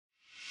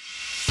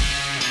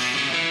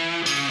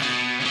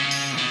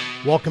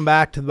Welcome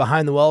back to the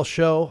Behind the Well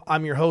Show.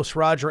 I'm your host,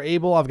 Roger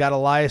Abel. I've got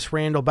Elias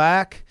Randall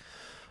back.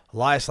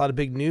 Elias, a lot of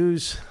big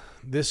news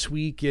this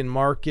week in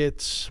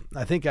markets.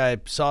 I think I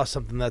saw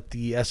something that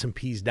the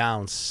S&P's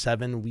down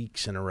 7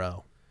 weeks in a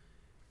row.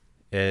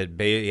 It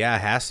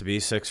has to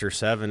be 6 or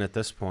 7 at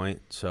this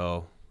point.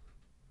 So,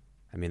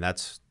 I mean,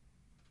 it's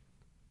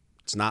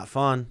not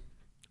fun.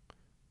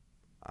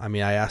 I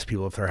mean, I asked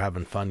people if they're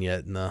having fun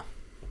yet, and the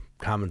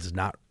common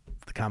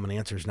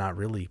answer is not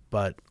really.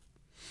 But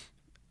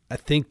I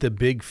think the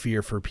big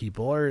fear for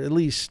people, or at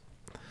least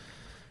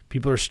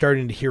people are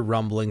starting to hear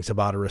rumblings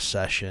about a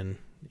recession,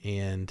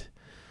 and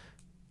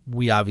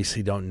we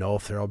obviously don't know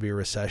if there will be a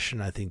recession.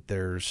 I think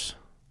there's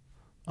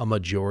a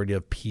majority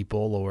of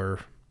people, or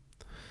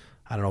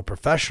I don't know,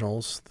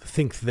 professionals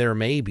think there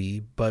may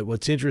be. But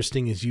what's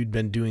interesting is you'd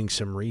been doing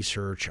some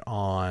research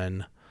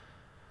on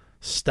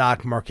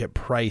stock market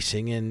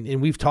pricing,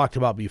 and we've talked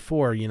about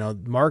before,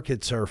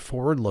 markets are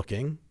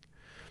forward-looking,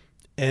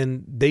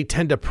 and they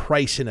tend to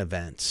price in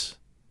events,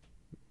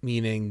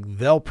 meaning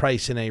they'll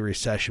price in a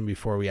recession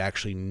before we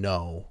actually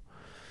know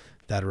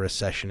that a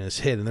recession is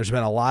hit. And there's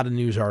been a lot of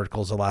news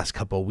articles the last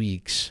couple of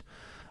weeks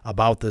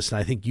about this, and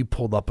I think you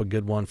pulled up a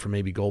good one from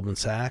maybe Goldman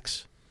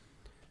Sachs.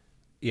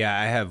 Yeah,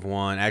 I have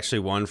one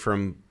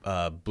from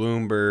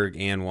Bloomberg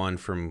and one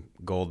from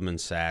Goldman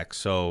Sachs.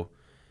 So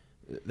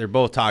they're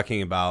both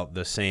talking about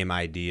the same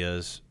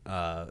ideas.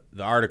 The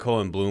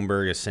article in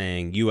Bloomberg is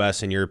saying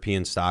U.S. and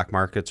European stock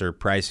markets are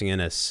pricing in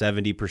a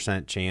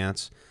 70%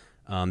 chance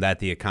that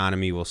the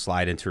economy will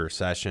slide into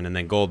recession. And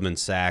then Goldman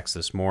Sachs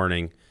this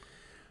morning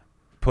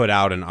put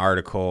out an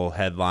article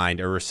headlined,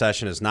 "A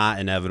recession is not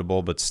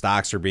inevitable, but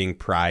stocks are being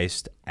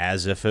priced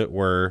as if it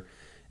were."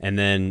 And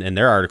then in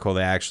their article,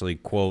 they actually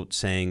quote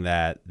saying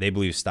that they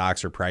believe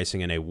stocks are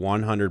pricing in a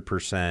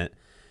 100%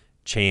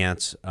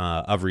 chance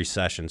of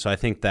recession. So I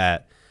think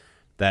that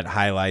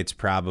highlights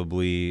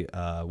probably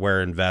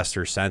where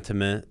investor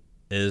sentiment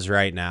is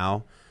right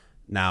now.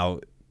 Now,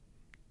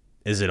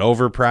 is it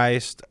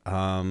overpriced?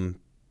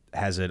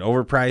 Has it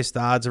overpriced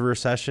the odds of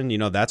recession?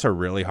 That's a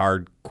really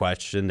hard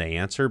question to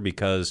answer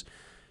because,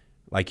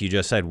 like you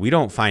just said, we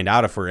don't find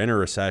out if we're in a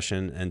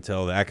recession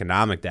until the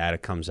economic data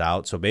comes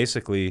out. So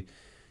basically,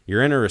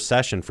 you're in a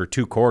recession for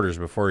 2 quarters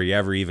before you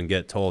ever even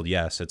get told,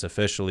 yes, it's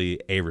officially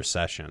a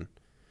recession.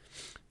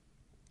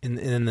 And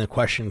then the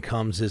question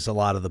comes, is a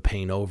lot of the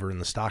pain over in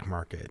the stock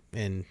market?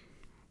 And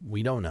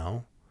we don't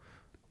know.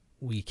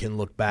 We can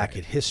look back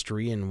at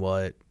history and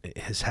what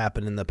has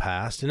happened in the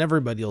past, and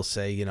everybody will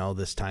say,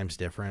 this time's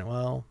different.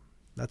 Well,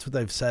 that's what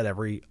they've said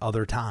every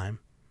other time.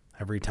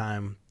 Every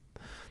time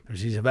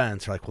there's these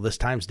events, they're like, well, this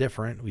time's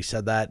different. We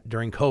said that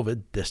during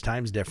COVID. This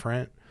time's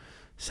different.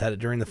 Said it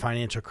during the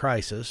financial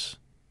crisis.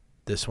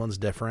 This one's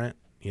different,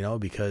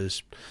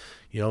 because,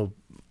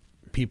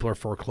 people are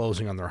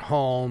foreclosing on their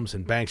homes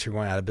and banks are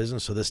going out of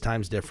business. So this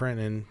time's different.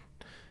 And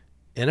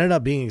it ended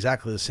up being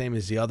exactly the same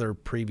as the other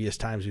previous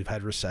times we've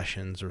had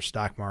recessions or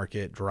stock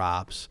market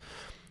drops.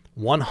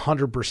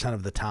 100%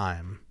 of the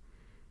time,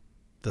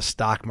 the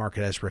stock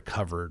market has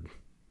recovered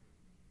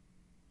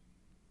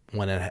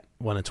when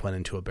it's went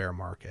into a bear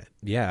market.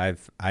 Yeah,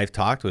 I've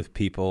talked with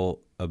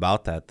people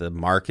about that. The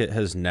market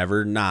has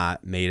never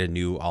not made a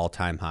new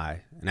all-time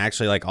high. And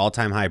actually, like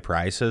all-time high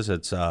prices,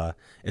 it's a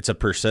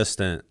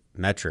persistent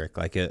metric.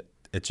 Like it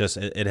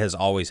has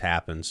always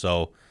happened.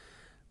 So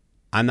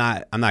I'm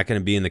not going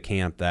to be in the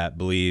camp that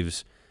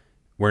believes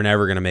we're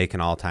never going to make an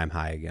all-time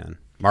high again.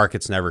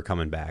 Market's never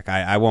coming back.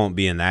 I won't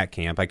be in that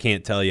camp. I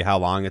can't tell you how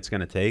long it's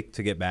going to take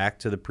to get back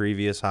to the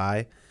previous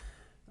high.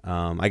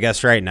 I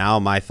guess right now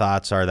my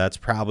thoughts are that's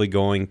probably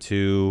going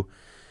to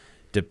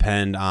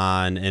depend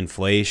on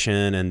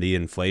inflation and the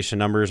inflation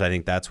numbers. I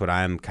think that's what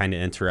I'm kind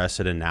of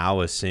interested in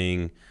now, is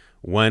seeing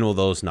when will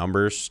those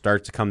numbers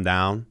start to come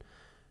down.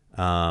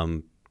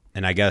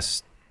 And I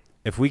guess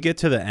if we get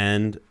to the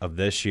end of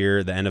this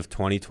year, the end of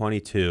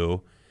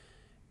 2022,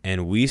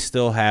 and we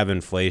still have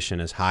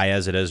inflation as high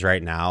as it is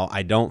right now,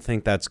 I don't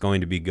think that's going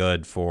to be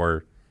good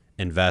for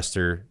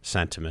investor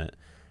sentiment.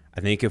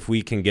 I think if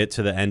we can get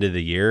to the end of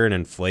the year and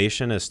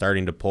inflation is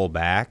starting to pull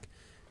back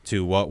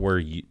to what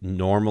we're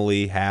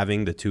normally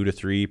having, the 2 to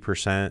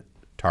 3%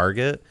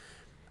 target,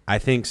 I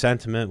think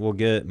sentiment will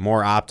get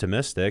more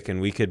optimistic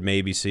and we could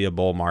maybe see a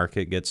bull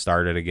market get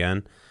started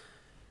again.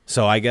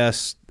 So I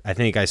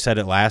think I said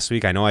it last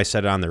week. I know I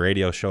said it on the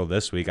radio show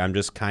this week. I'm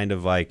just kind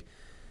of like,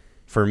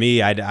 for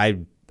me, I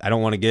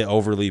don't want to get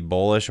overly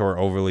bullish or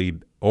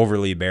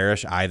overly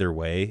bearish either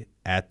way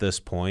at this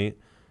point.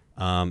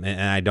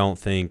 And I don't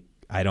think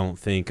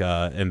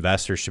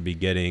investors should be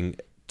getting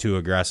too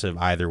aggressive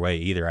either way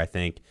either. I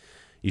think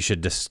you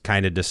should just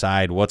kind of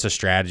decide what's a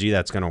strategy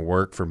that's going to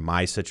work for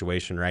my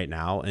situation right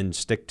now and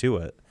stick to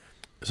it.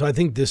 So I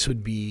think this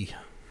would be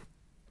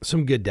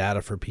some good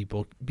data for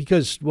people,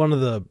 because one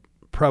of the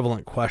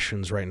prevalent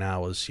questions right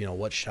now is,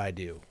 what should I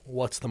do?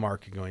 What's the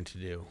market going to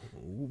do?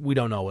 We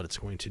don't know what it's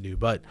going to do.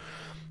 But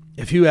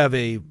if you have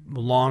a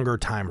longer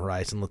time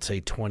horizon, let's say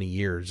 20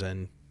 years,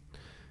 and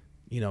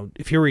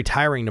if you're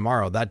retiring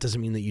tomorrow, that doesn't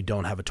mean that you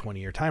don't have a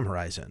 20-year time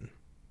horizon.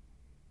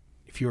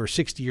 If you are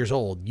 60 years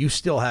old, you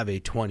still have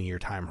a 20-year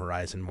time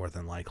horizon more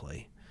than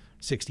likely.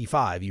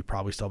 65, you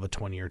probably still have a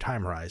 20-year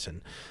time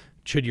horizon.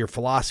 Should your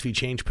philosophy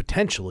change?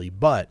 Potentially,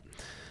 but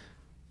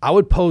I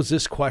would pose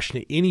this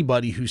question to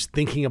anybody who's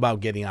thinking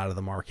about getting out of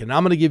the market. And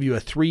I'm going to give you a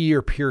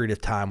 3-year period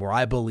of time where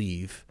I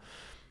believe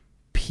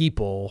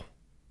people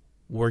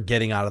were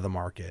getting out of the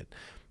market.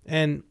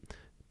 And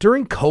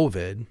during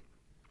COVID,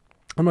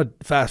 I'm going to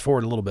fast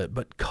forward a little bit,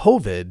 but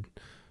COVID,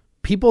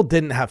 people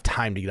didn't have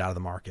time to get out of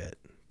the market.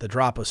 The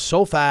drop was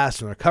so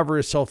fast and the recovery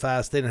is so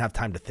fast, they didn't have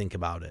time to think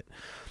about it.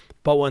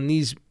 But when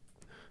these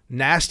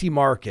nasty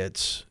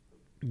markets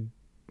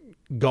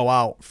go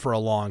out for a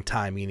long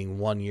time, meaning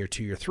 1 year,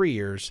 2 year, 3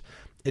 years,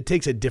 it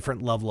takes a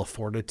different level of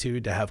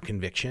fortitude to have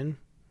conviction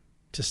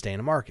to stay in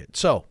a market.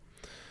 So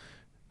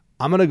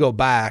I'm going to go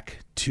back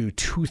to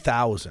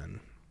 2000.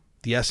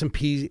 The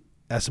S&P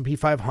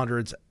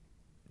 500's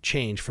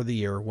change for the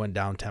year went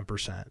down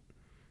 10%.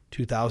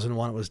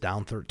 2001, it was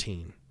down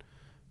 13.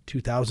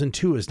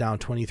 2002 is down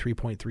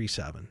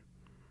 23.37.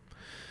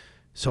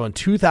 So in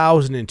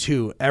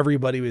 2002,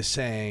 everybody was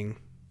saying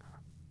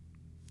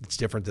it's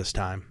different this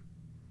time.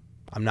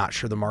 I'm not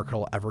sure the market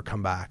will ever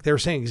come back. They were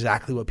saying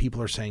exactly what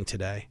people are saying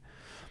today.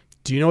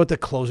 Do you know what the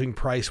closing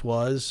price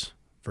was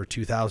for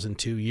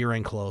 2002,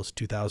 year-end close,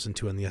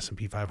 2002 on the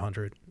S&P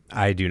 500?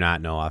 I do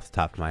not know off the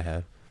top of my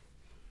head.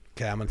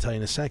 Okay, I'm going to tell you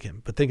in a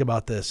second. But think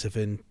about this. If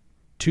in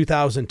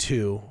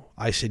 2002,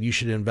 I said you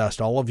should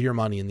invest all of your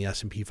money in the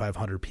S&P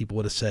 500, people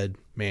would have said,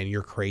 man,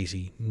 you're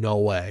crazy. No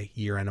way.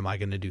 Year-end, am I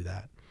going to do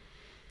that?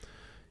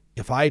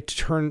 If I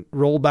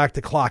roll back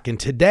the clock, and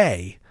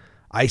today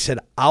I said,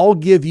 I'll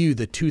give you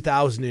the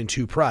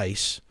 2002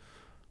 price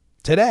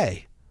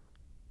today,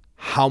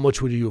 how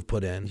much would you have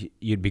put in?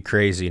 You'd be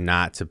crazy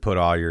not to put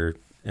all your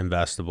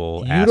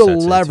investable assets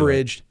into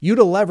it. You'd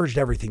have leveraged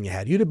everything you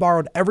had. You'd have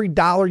borrowed every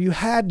dollar you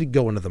had to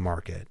go into the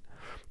market.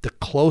 The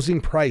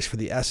closing price for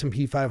the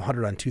S&P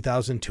 500 on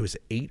 2002 is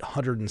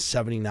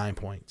 879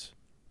 points.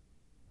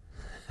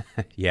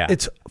 Yeah.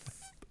 It's,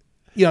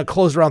 it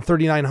closed around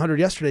 3,900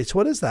 yesterday. So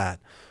what is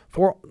that?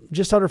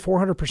 Just under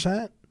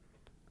 400%.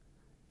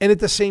 And at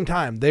the same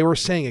time, they were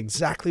saying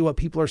exactly what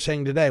people are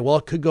saying today. Well,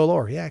 it could go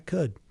lower. Yeah, it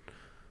could.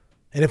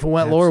 And if it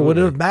went lower, would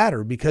it have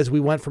mattered? Because we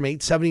went from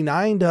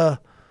 879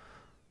 to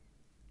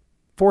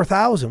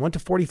 4,000, went to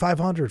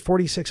 4,500,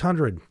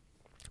 4,600.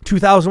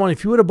 2001,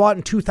 if you would have bought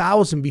in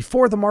 2000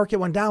 before the market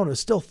went down, it was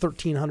still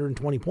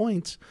 1,320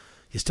 points.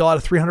 You still had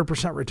a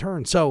 300%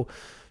 return. So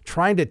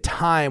trying to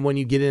time when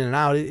you get in and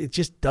out, it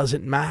just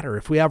doesn't matter.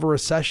 If we have a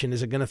recession,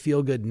 is it going to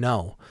feel good?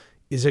 No.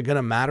 Is it going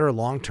to matter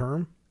long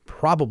term?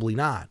 Probably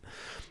not.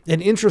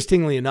 And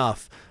interestingly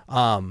enough,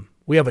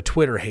 we have a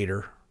Twitter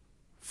hater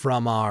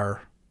from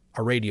our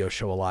radio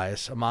show,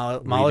 Elias.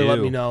 Molly let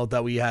me know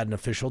that we had an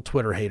official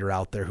Twitter hater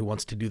out there who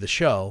wants to do the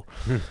show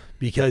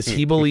because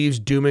he believes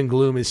doom and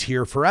gloom is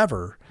here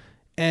forever.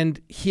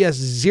 And he has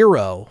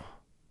zero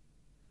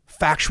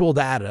factual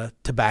data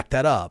to back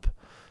that up.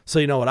 So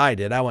you know what I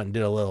did? I went and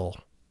did a little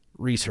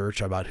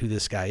research about who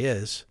this guy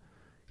is.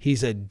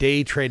 He's a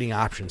day trading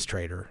options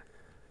trader.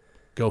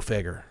 Go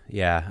figure.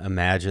 Yeah,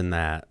 imagine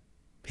that.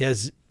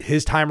 His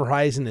time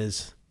horizon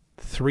is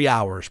 3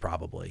 hours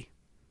probably,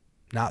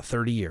 not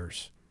 30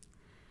 years.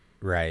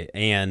 Right.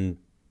 And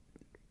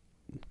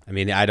I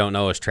mean, I don't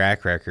know his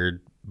track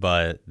record,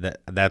 but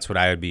that's what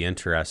I would be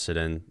interested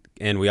in.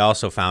 And we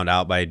also found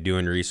out by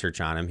doing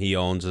research on him, he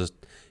owns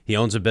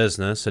a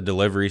business, a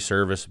delivery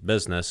service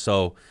business.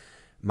 So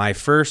my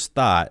first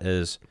thought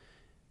is,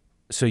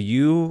 so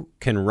you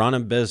can run a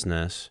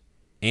business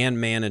and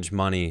manage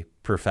money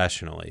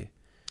professionally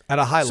at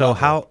a high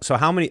level. So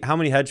how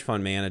many hedge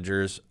fund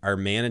managers are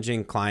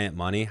managing client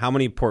money? How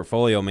many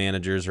portfolio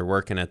managers are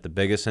working at the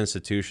biggest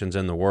institutions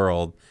in the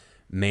world,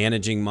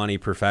 managing money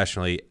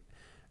professionally,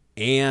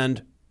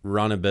 and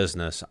run a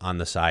business on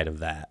the side of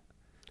that?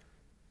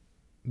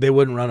 They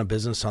wouldn't run a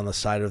business on the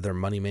side of their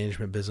money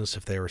management business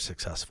if they were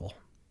successful.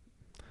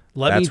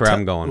 That's where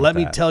I'm going with Let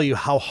me tell you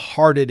how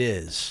hard it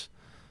is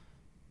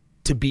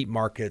to beat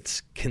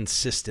markets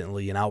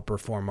consistently and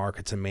outperform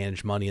markets and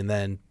manage money, and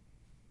then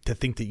to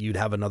think that you'd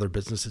have another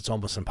business, it's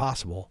almost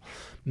impossible.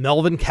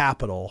 Melvin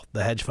Capital,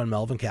 the hedge fund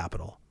Melvin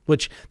Capital,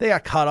 which they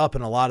got caught up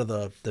in a lot of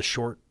the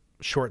short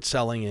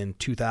selling in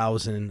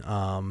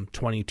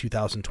 2020,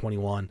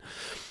 2021.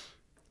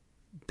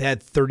 They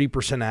had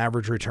 30%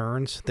 average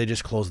returns. They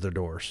just closed their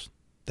doors.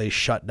 They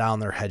shut down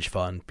their hedge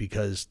fund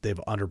because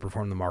they've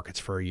underperformed the markets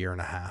for a year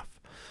and a half.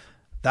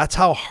 That's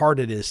how hard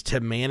it is to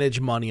manage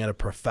money at a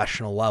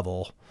professional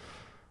level,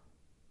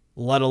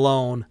 let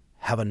alone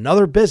have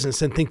another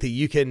business and think that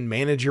you can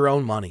manage your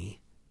own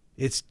money.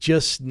 It's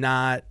just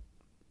not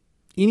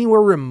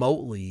anywhere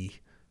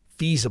remotely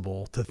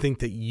feasible to think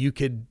that you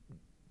could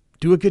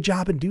do a good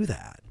job and do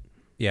that.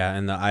 Yeah,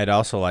 and I'd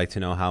also like to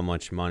know how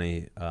much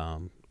money,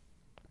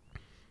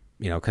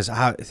 because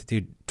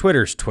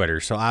Twitter's Twitter.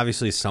 So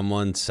obviously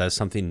someone says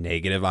something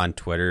negative on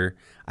Twitter.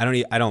 I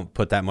don't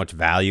put that much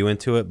value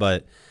into it,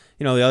 but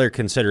the other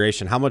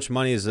consideration, how much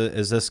money is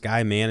this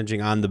guy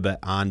managing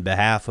on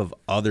behalf of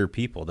other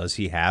people? Does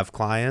he have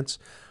clients?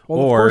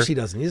 Well, of course he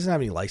doesn't. He doesn't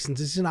have any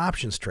licenses. He's an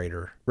options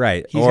trader.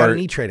 Right. He's got an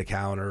E-Trade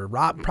account or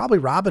probably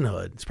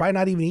Robinhood. It's probably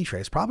not even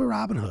E-Trade. It's probably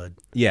Robinhood.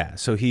 Yeah.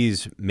 So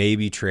he's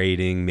maybe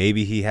trading.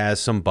 Maybe he has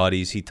some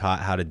buddies he taught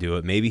how to do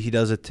it. Maybe he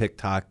does a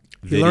TikTok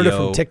video. He learned it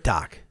from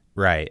TikTok.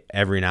 Right.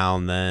 Every now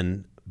and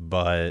then.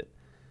 But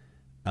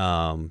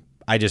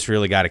I just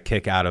really got a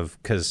kick out of,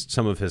 because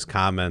some of his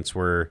comments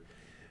were,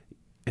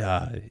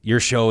 your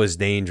show is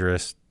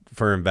dangerous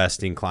for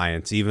investing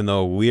clients, even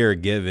though we are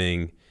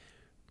giving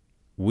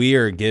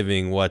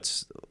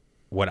what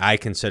I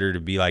consider to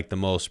be like the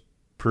most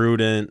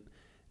prudent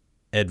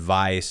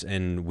advice,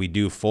 and we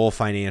do full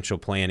financial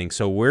planning.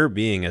 So we're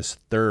being as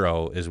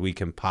thorough as we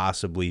can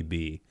possibly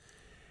be.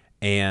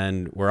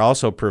 And we're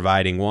also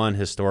providing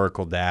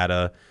historical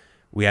data.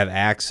 We have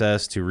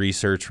access to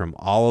research from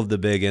all of the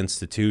big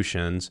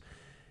institutions,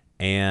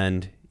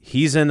 and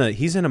he's in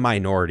a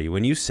minority.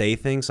 When you say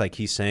things like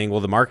he's saying, well,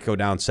 the market go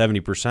down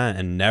 70%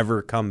 and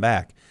never come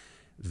back,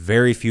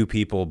 very few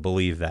people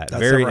believe that.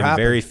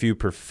 Very few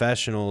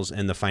professionals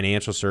in the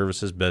financial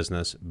services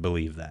business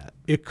believe that.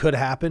 It could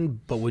happen,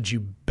 but would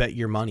you bet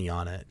your money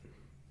on it?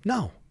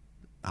 No.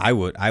 I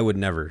would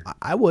never.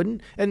 I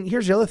wouldn't. And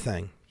here's the other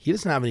thing. He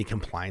doesn't have any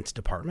compliance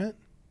department.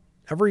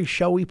 Every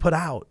show we put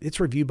out, it's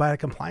reviewed by a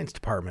compliance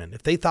department.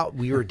 If they thought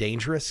we were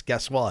dangerous,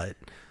 guess what?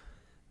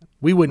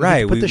 We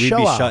wouldn't put the show out.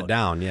 We'd be shut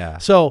down, yeah.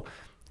 So,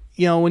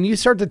 when you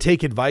start to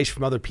take advice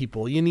from other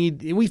people,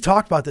 we've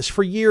talked about this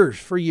for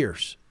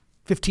years.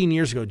 15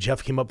 years ago,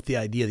 Jeff came up with the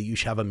idea that you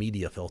should have a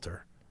media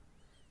filter.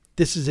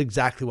 This is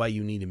exactly why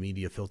you need a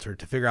media filter,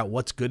 to figure out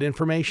what's good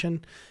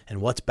information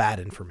and what's bad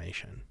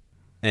information.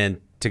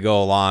 And to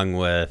go along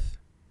with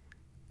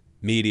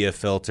media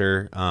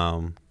filter,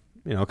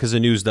 because the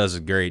news does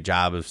a great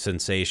job of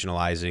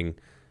sensationalizing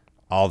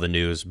all the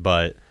news,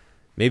 but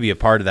maybe a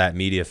part of that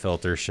media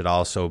filter should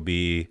also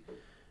be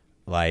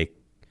like,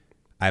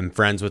 I'm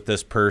friends with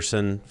this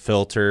person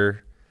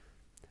filter.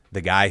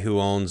 The guy who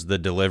owns the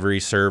delivery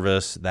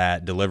service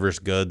that delivers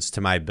goods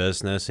to my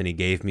business, and he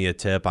gave me a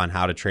tip on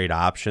how to trade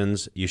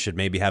options. You should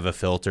maybe have a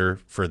filter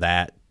for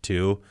that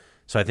too.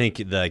 So I think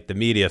the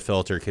media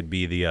filter could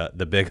be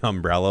the big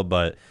umbrella,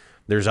 but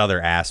there's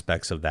other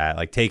aspects of that,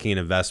 like taking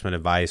investment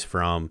advice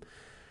from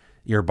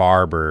your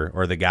barber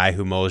or the guy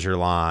who mows your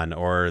lawn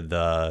or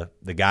the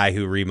guy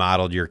who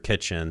remodeled your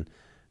kitchen.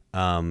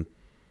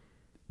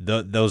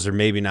 Those are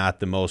maybe not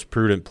the most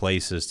prudent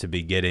places to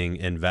be getting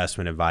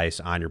investment advice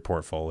on your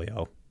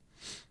portfolio.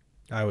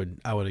 I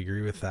would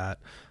agree with that.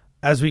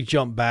 As we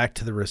jump back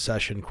to the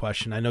recession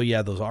question, I know you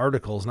had those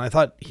articles, and I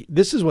thought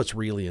this is what's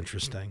really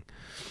interesting.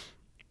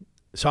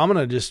 So I'm going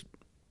to just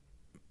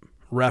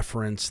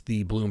reference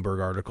the Bloomberg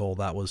article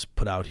that was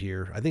put out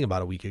here, I think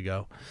about a week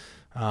ago,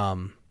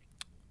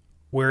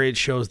 where it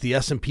shows the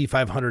S&P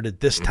 500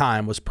 at this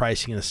time was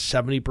pricing in a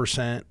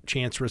 70%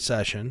 chance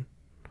recession.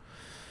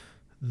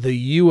 The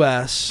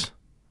U.S.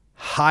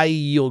 high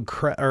yield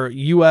credit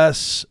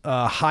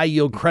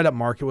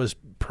market was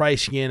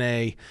pricing in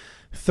a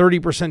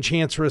 30%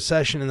 chance of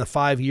recession, and the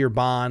 5-year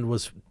bond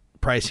was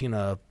pricing in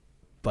a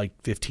like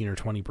 15 or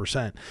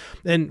 20%.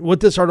 And what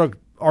this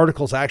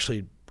article is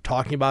actually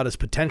talking about is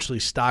potentially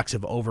stocks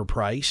have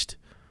overpriced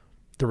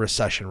the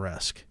recession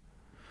risk.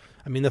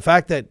 I mean, the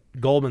fact that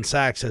Goldman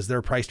Sachs says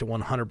they're priced at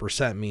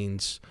 100%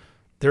 means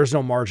there's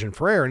no margin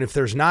for error. And if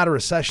there's not a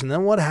recession,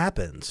 then what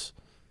happens?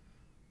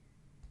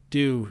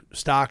 Do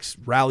stocks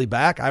rally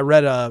back? I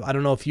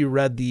don't know if you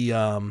read the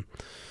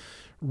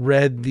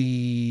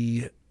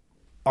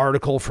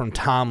article from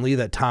Tom Lee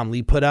that Tom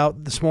Lee put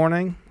out this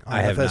morning on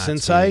I have FS not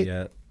Insight. seen it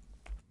yet.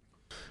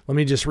 Let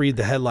me just read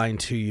the headline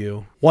to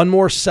you. One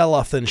more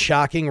sell-off than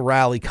shocking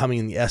rally coming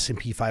in the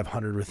S&P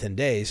 500 within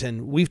days.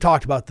 And we've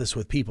talked about this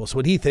with people. So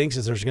what he thinks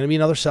is there's going to be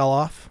another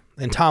sell-off.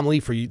 And Tom Lee,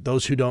 for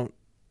those who don't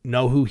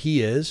know who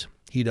he is,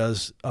 he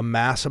does a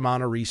mass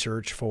amount of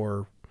research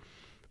for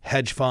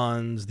hedge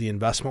funds, the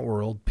investment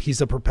world. He's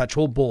a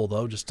perpetual bull,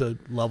 though, just to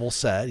level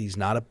set. He's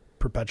not a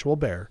perpetual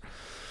bear.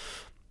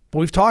 But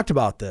we've talked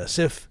about this.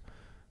 If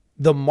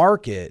the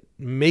market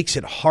makes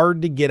it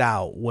hard to get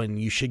out when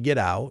you should get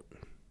out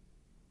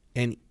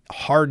and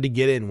hard to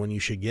get in when you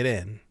should get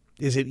in,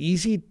 is it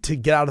easy to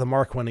get out of the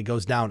market when it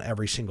goes down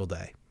every single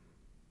day?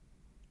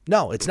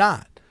 No, it's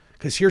not.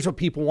 Because here's what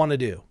people want to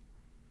do.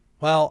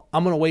 Well,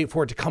 I'm going to wait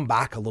for it to come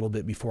back a little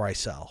bit before I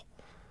sell.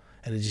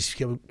 And it just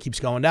keeps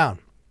going down.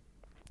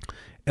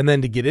 And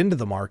then to get into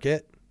the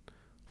market,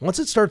 once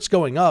it starts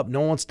going up, no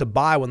one wants to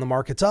buy when the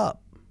market's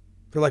up.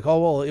 They're like, oh,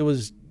 well,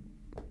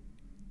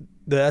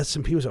 the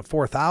S&P was at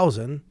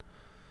 4,000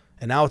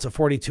 and now it's at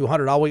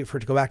 4,200. I'll wait for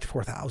it to go back to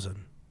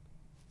 4,000.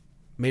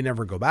 May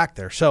never go back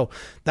there. So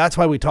that's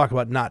why we talk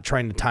about not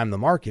trying to time the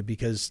market,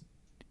 because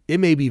it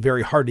may be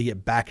very hard to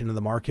get back into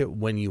the market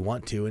when you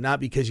want to, and not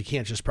because you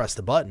can't just press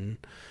the button.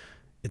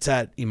 It's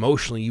that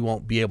emotionally you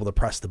won't be able to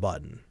press the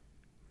button.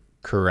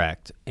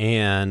 Correct.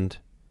 And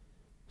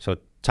so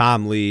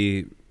Tom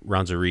Lee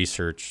runs a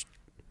research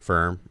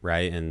firm,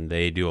 right? And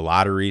they do a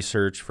lot of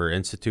research for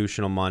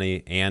institutional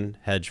money and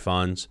hedge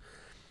funds.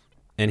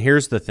 And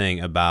here's the thing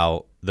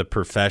about the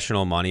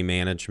professional money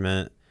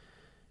management.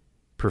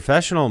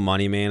 Professional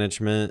money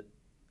management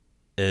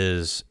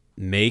is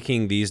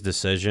making these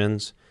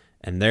decisions,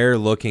 and they're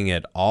looking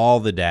at all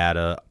the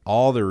data,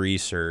 all the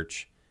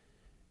research,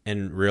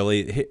 and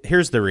really,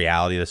 here's the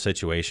reality of the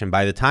situation.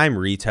 By the time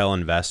retail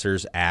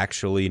investors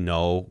actually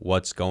know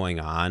what's going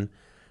on,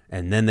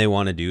 and then they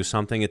want to do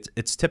something,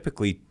 it's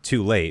typically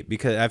too late.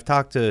 Because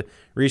I've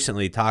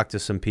recently talked to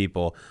some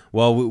people.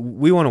 Well,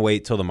 we want to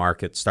wait till the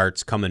market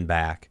starts coming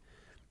back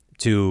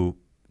to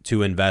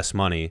invest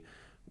money.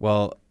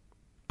 Well,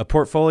 a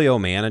portfolio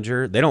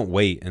manager, they don't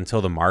wait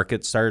until the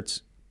market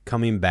starts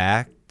coming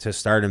back to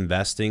start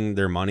investing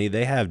their money.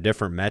 They have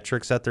different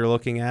metrics that they're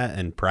looking at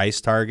and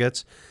price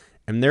targets,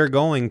 and they're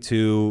going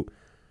to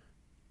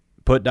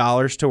put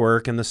dollars to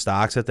work in the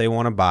stocks that they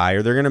want to buy,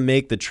 or they're going to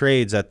make the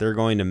trades that they're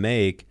going to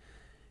make,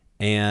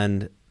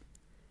 and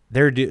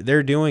they're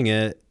doing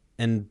it.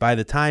 And by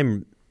the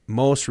time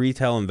most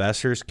retail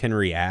investors can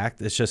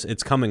react,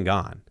 it's come and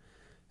gone.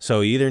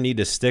 So you either need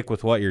to stick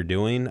with what you're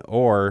doing,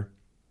 or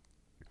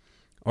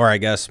I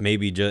guess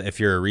maybe just if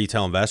you're a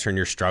retail investor and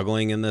you're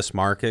struggling in this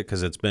market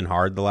because it's been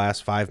hard the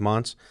last 5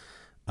 months,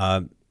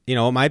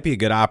 it might be a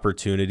good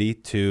opportunity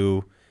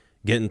to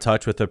get in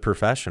touch with a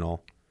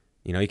professional.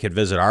 You could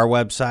visit our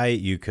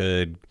website. You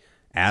could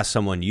ask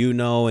someone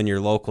in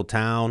your local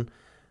town.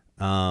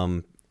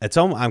 I'm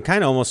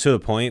kind of almost to the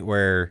point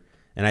where,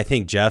 and I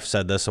think Jeff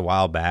said this a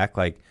while back,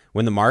 like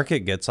when the market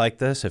gets like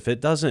this, if it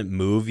doesn't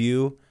move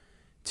you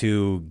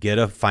to get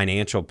a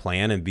financial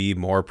plan and be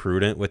more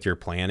prudent with your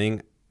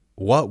planning,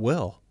 what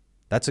will?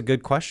 That's a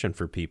good question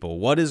for people.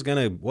 What's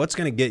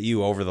gonna get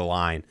you over the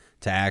line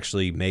to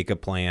actually make a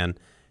plan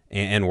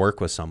and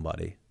work with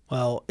somebody?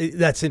 Well,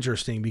 that's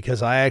interesting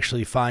because I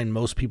actually find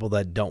most people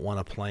that don't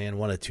want to plan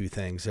one of two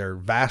things. They're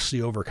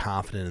vastly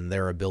overconfident in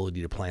their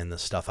ability to plan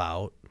this stuff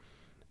out.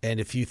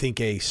 And if you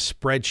think a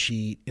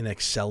spreadsheet in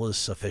Excel is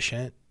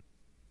sufficient,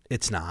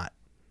 it's not.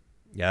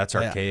 Yeah, that's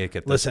archaic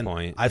at this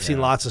point. I've seen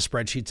lots of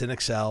spreadsheets in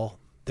Excel.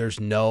 There's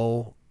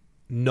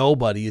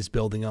nobody is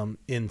building them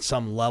in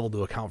some level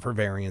to account for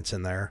variance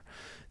in there.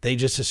 They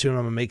just assume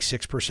I'm going to make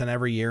 6%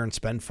 every year and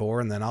spend 4%,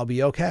 and then I'll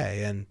be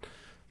okay. And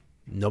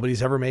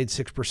nobody's ever made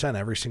 6%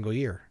 every single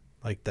year.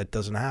 Like, that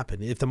doesn't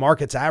happen. If the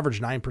market's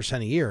average 9%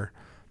 a year,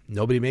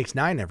 nobody makes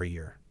 9 every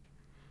year.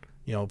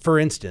 For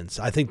instance,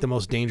 I think the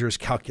most dangerous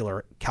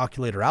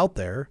calculator out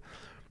there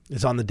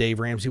is on the Dave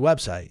Ramsey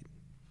website.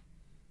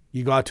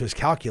 You go out to his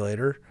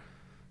calculator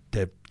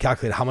to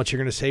calculate how much you're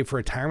going to save for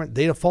retirement.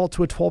 They default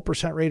to a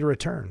 12% rate of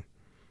return.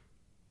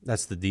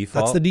 That's the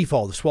default? That's the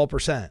default, it's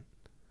 12%.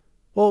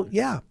 Well,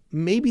 yeah,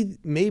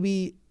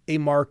 maybe a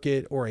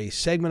market or a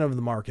segment of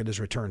the market has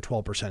returned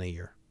 12% a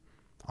year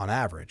on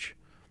average,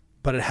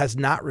 but it has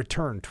not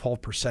returned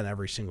 12%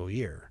 every single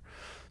year.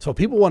 So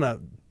people want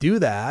to do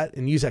that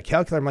and use that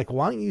calculator. I'm like, well,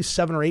 why don't you use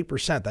 7 or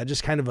 8%? That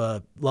just kind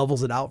of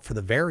levels it out for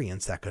the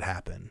variance that could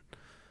happen.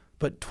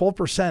 But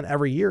 12%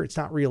 every year, it's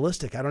not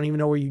realistic. I don't even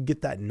know where you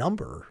get that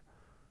number.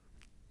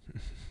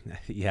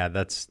 Yeah,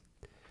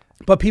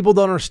 But people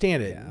don't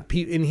understand it.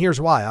 Yeah. And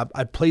here's why.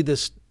 I played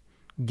this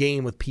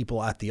game with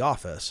people at the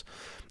office.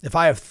 If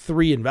I have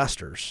 3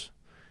 investors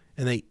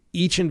and they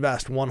each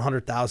invest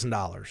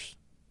 $100,000,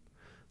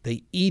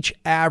 they each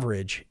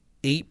average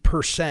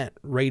 8%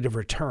 rate of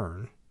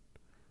return,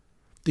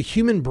 the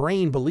human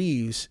brain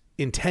believes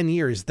in 10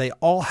 years they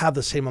all have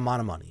the same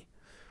amount of money.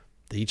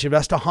 They each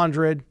invest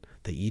 100,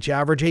 they each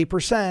average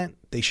 8%,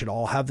 they should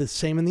all have the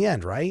same in the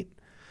end, right?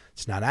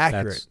 It's not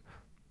accurate.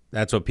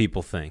 That's what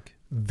people think.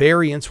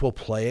 Variance will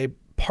play a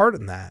part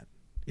in that.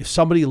 If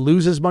somebody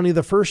loses money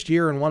the first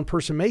year and one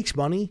person makes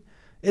money,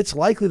 it's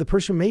likely the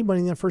person who made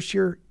money in the first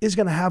year is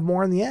going to have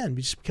more in the end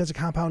just because of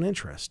compound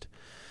interest.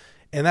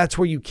 And that's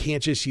where you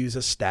can't just use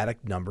a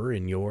static number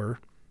in your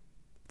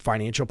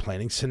financial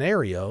planning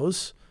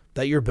scenarios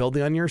that you're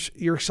building on your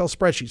Excel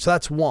spreadsheet. So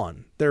that's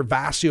one. They're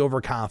vastly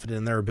overconfident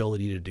in their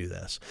ability to do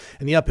this.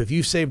 And if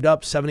you saved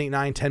up $7, $8,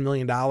 $9, $10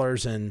 million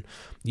and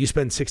you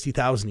spend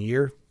 $60,000 a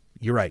year,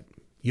 you're right.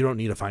 You don't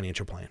need a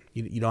financial plan.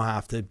 You don't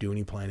have to do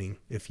any planning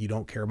if you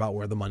don't care about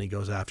where the money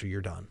goes after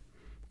you're done.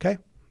 Okay?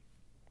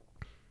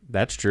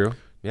 That's true.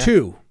 Yeah.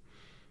 2,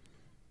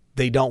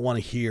 they don't want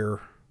to hear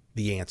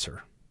the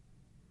answer.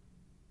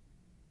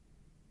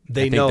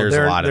 They know there's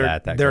a lot of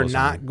that they're goes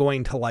not in.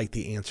 going to like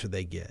the answer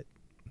they get.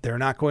 They're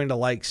not going to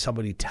like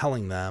somebody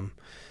telling them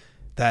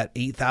that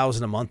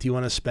 $8,000 a month you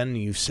want to spend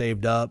and you've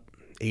saved up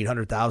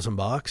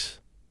 $800,000.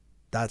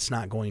 That's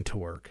not going to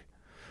work.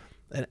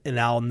 And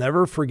I'll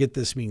never forget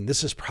this meeting.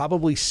 This is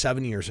probably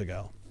 7 years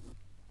ago.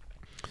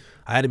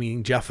 I had a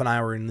meeting. Jeff and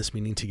I were in this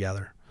meeting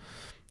together.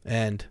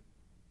 And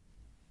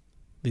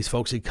these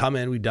folks, they come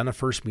in. We've done a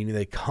first meeting.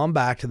 They come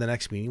back to the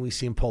next meeting. We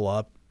see them pull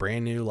up.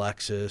 Brand new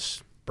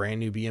Lexus, brand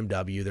new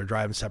BMW. They're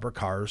driving separate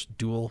cars,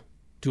 dual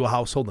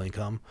household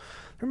income.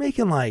 They're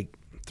making like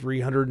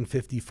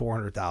 $350,000,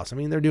 $400,000. I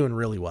mean, they're doing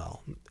really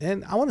well.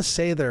 And I want to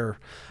say I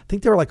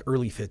think they were like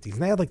early 50s.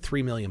 And they had like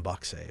 $3 million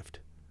saved.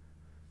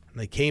 And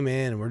they came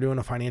in and we're doing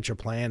a financial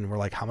plan and we're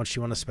like, how much do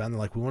you want to spend? They're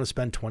like, we want to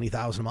spend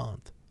 $20,000 a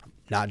month.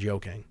 Not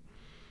joking.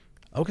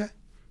 Okay.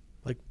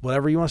 Like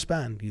whatever you want to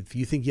spend. If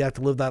you think you have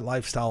to live that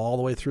lifestyle all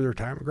the way through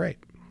retirement, great.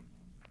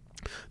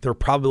 Their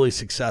probability of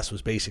success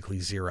was basically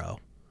zero.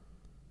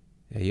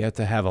 Yeah, you have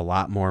to have a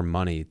lot more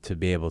money to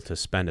be able to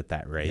spend at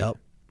that rate. Yep.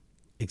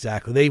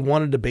 Exactly. They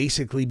wanted to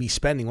basically be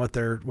spending what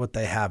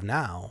they have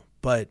now,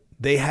 but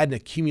they hadn't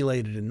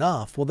accumulated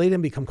enough. Well, they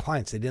didn't become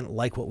clients. They didn't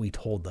like what we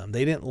told them.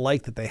 They didn't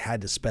like that they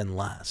had to spend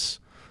less.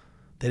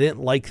 They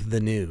didn't like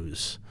the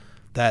news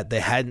that they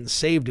hadn't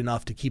saved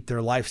enough to keep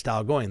their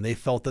lifestyle going. They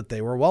felt that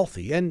they were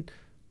wealthy. And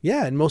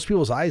yeah, in most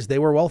people's eyes, they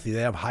were wealthy.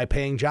 They have high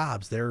paying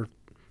jobs. They're,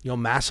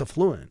 mass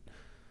affluent.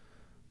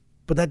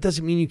 But that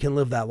doesn't mean you can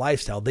live that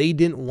lifestyle. They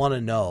didn't want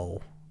to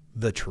know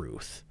the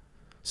truth.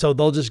 So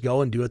they'll just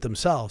go and do it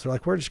themselves. They're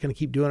like, we're just going to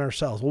keep doing it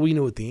ourselves. Well, we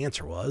knew what the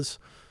answer was.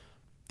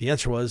 The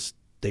answer was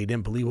they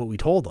didn't believe what we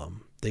told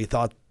them. They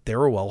thought they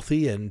were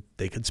wealthy and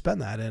they could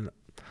spend that. And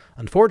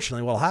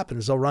unfortunately, what'll happen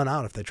is they'll run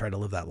out if they try to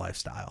live that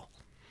lifestyle.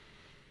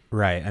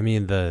 Right. I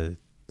mean,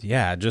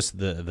 just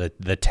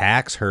the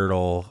tax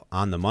hurdle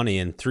on the money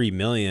and $3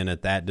 million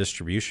at that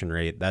distribution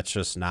rate,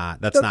 that's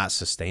not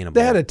sustainable.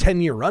 They had a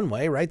 10-year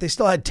runway, right? They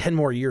still had 10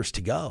 more years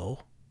to go.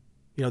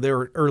 They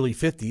were early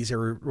 50s. They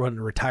were going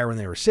to retire when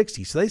they were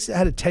 60. So they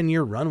had a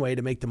 10-year runway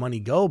to make the money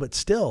go. But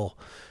still,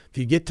 if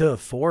you get to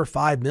 $4 or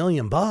 $5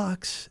 million,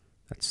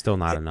 that's still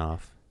not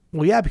enough.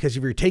 Well, yeah, because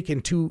if you're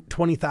taking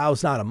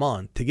 $20,000 out a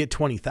month to get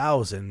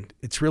 $20,000,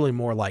 it's really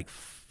more like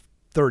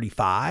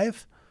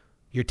 35.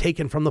 You're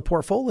taking from the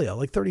portfolio,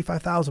 like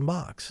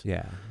 $35,000.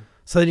 Yeah.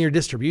 So then your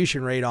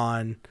distribution rate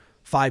on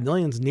 $5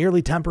 million is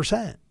nearly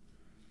 10%.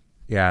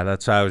 Yeah,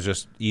 that's how I was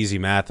just easy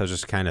math. I was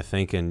just kind of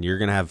thinking you're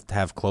going to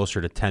have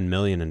closer to $10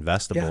 million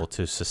investable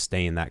to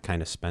sustain that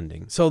kind of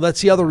spending. So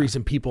that's the other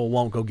reason people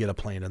won't go get a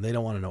plan and they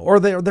don't want to know,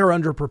 or they're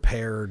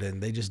underprepared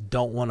and they just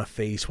don't want to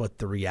face what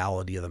the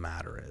reality of the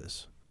matter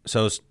is.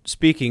 So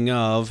speaking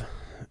of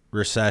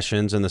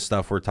recessions and the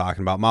stuff we're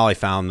talking about, Molly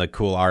found the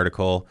cool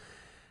article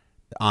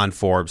on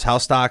Forbes. How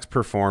stocks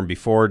perform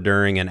before,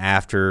 during, and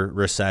after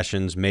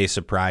recessions may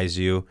surprise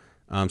you.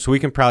 So we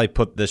can probably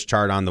put this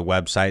chart on the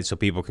website so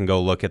people can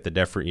go look at the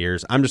different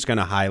years. I'm just going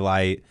to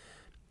highlight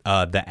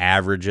the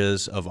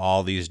averages of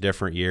all these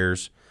different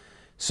years.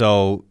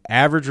 So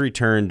average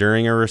return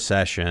during a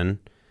recession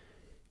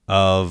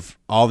of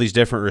all these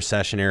different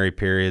recessionary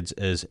periods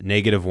is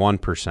negative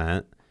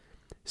 1%.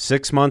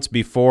 6 months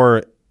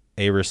before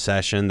a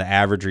recession, the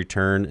average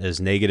return is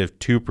negative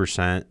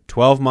 2%.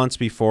 12 months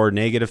before,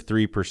 negative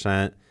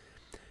 3%.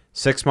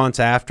 6 months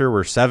after,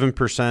 we're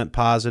 7%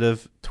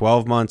 positive.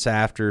 12 months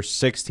after,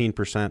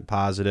 16%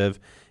 positive.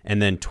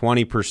 And then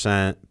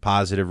 20%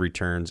 positive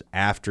returns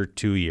after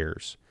 2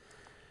 years.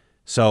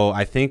 So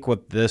I think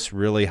what this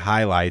really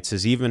highlights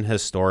is even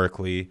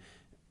historically,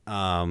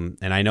 and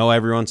I know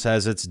everyone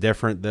says it's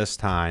different this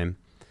time,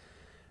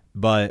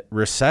 but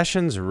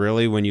recessions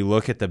really, when you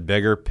look at the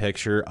bigger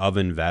picture of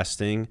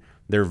investing,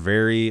 they're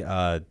very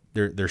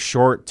they're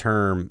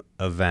short-term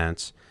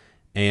events,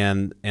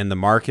 and the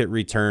market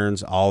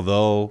returns,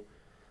 although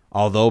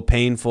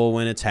painful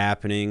when it's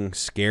happening,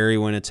 scary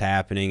when it's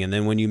happening, and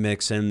then when you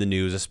mix in the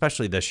news,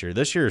 especially this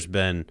year's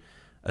been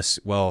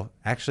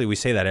actually we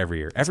say that every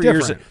year.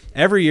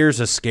 Every year's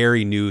a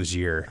scary news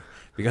year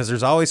because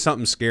there's always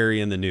something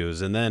scary in the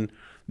news, and then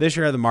this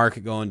year had the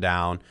market going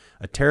down,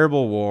 a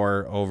terrible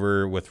war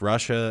over with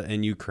Russia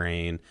and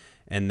Ukraine,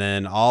 and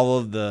then all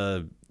of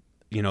the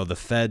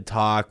Fed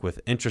talk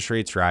with interest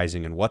rates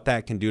rising and what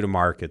that can do to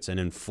markets, and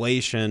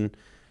inflation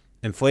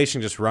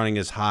just running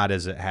as hot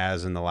as it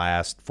has in the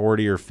last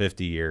 40 or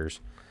 50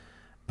 years.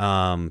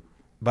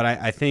 But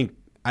I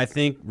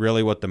think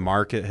really what the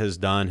market has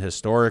done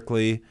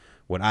historically,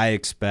 what I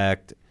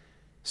expect,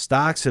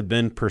 stocks have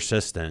been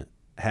persistent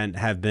and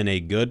have been a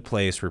good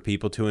place for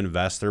people to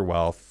invest their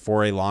wealth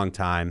for a long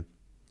time.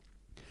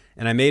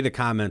 And I made a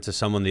comment to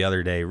someone the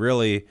other day,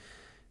 really,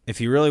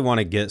 if you really want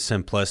to get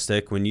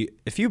simplistic,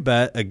 if you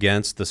bet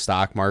against the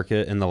stock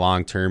market in the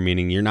long term,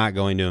 meaning you're not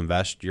going to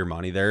invest your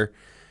money there,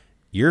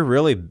 you're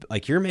really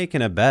you're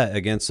making a bet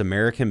against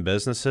American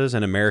businesses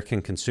and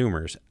American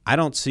consumers. I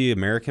don't see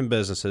American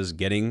businesses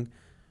getting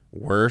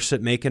worse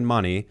at making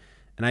money,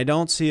 and I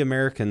don't see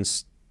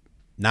Americans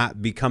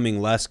not becoming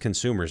less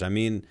consumers. I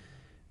mean,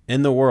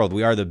 in the world,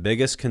 we are the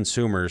biggest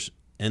consumers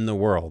in the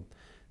world.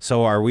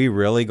 So are we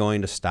really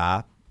going to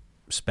stop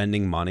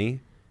spending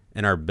money?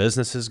 And are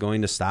businesses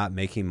going to stop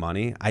making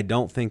money? I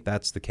don't think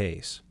that's the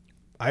case.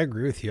 I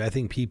agree with you. I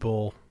think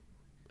people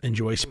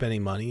enjoy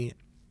spending money.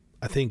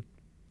 I think,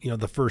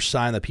 the first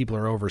sign that people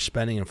are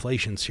overspending,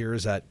 inflation's here,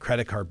 is that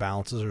credit card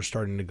balances are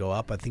starting to go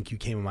up. I think you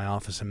came in my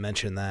office and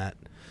mentioned that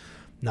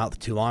not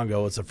too long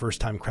ago. It's the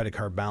first time credit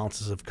card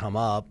balances have come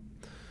up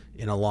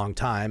in a long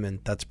time, and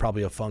that's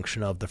probably a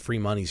function of the free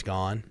money's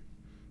gone.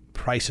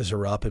 Prices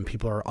are up, and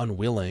people are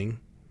unwilling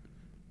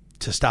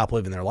to stop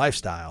living their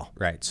lifestyle.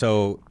 Right.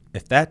 So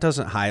if that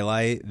doesn't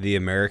highlight the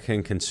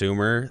American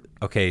consumer,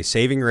 okay,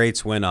 saving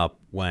rates went up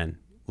when?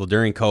 Well,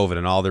 during COVID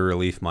and all the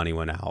relief money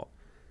went out.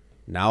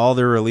 Now all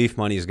their relief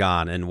money's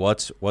gone. And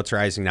what's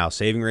rising now?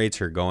 Saving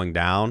rates are going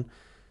down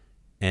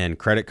and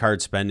credit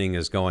card spending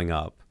is going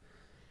up.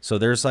 So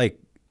there's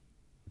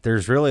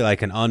really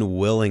like an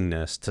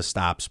unwillingness to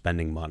stop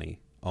spending money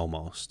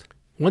almost.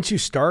 Once you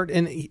start,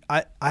 and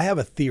I have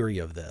a theory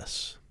of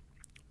this.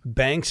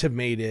 Banks have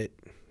made it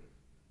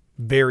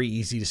very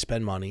easy to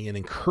spend money and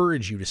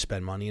encourage you to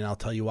spend money, and I'll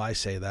tell you why I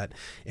say that.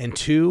 And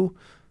two,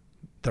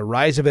 the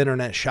rise of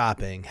internet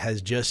shopping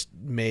has just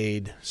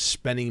made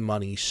spending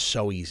money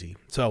so easy.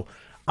 So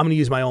I'm going to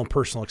use my own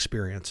personal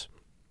experience.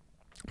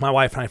 My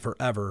wife and I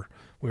forever,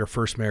 we were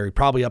first married,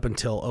 probably up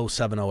until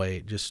 07,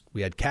 08. Just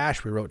we had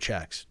cash, we wrote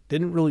checks.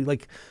 Didn't really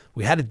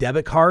we had a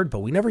debit card, but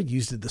we never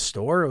used it at the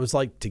store. It was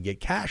like to get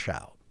cash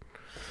out.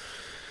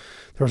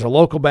 There was a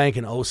local bank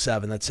in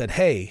 07 that said,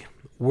 hey,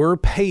 we're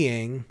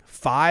paying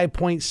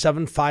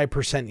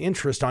 5.75%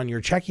 interest on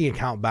your checking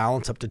account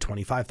balance up to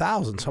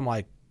 $25,000. So I'm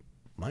like,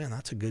 man,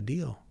 that's a good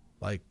deal.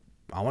 Like,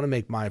 I want to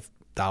make my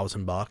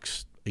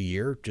 $1,000 a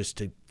year just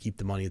to keep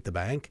the money at the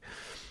bank.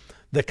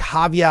 The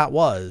caveat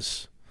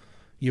was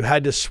you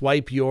had to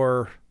swipe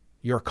your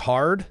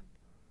card.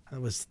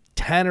 It was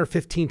 10 or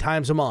 15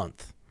 times a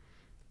month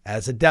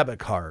as a debit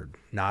card,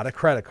 not a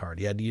credit card.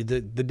 You had to use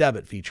the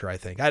debit feature, I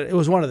think. It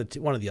was one of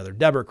the other,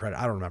 debit, credit,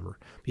 I don't remember.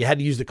 You had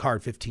to use the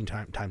card 15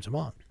 times a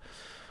month.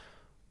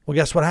 Well,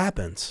 guess what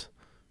happens?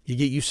 You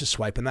get used to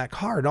swiping that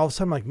card. And all of a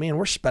sudden, I'm like, man,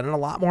 we're spending a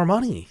lot more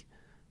money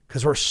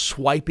because we're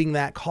swiping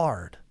that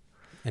card.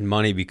 And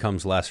money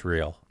becomes less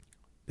real.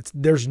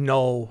 There's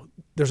no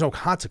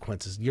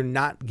consequences. You're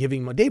not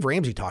giving money. Dave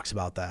Ramsey talks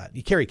about that.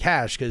 You carry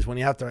cash because when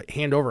you have to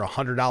hand over a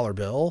 $100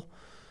 bill,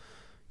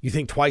 you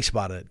think twice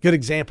about it. Good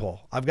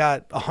example. I've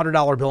got a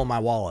 $100 bill in my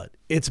wallet.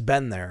 It's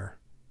been there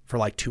for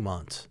like 2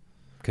 months.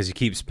 Because you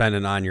keep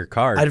spending on your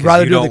card. I'd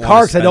rather do the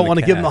card because I don't want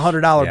to give them the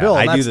 $100 bill.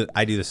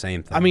 I do the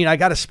same thing. I mean, I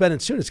got to spend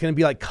it soon. It's going to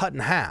be like cut in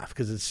half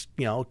because it's,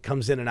 it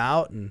comes in and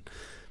out.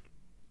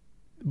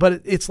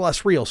 But it's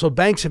less real. So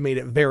banks have made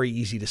it very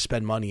easy to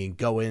spend money and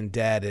go in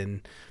debt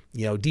and,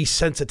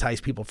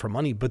 desensitize people for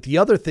money. But the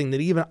other thing that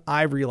even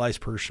I've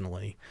realized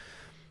personally,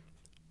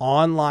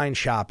 online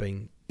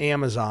shopping,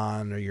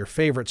 Amazon or your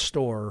favorite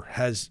store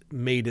has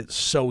made it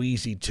so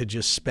easy to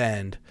just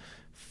spend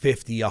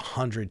 $50,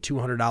 $100,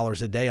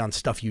 $200 a day on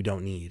stuff you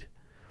don't need.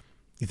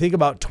 You think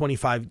about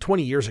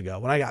 20 years ago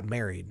when I got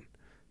married,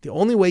 the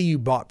only way you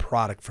bought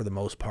product for the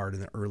most part in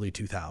the early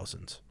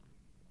 2000s,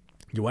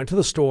 you went to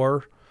the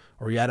store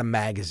or you had a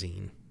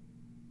magazine.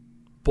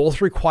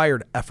 Both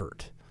required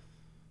effort.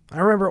 I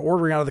remember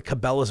ordering out of the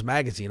Cabela's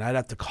magazine. I'd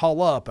have to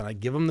call up and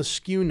I'd give them the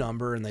SKU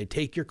number and they'd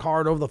take your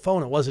card over the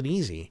phone. It wasn't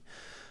easy.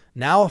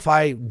 Now, if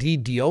I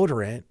need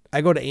deodorant,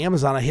 I go to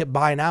Amazon, I hit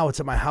buy now. It's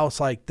at my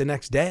house like the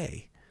next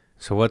day.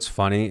 So what's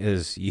funny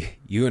is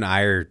you and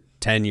I are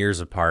 10 years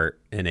apart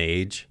in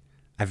age.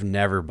 I've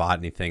never bought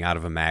anything out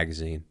of a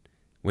magazine.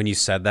 When you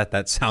said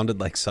that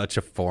sounded like such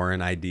a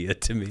foreign idea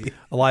to me.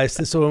 Elias,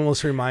 this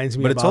almost reminds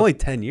me But it's only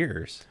 10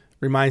 years.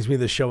 Reminds me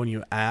of the show when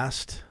you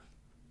asked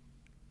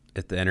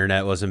if the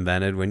internet was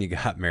invented when you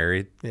got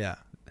married. Yeah.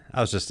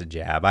 That was just a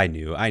jab. I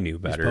knew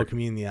better. You spoke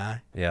me in the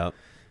eye. Yeah.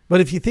 But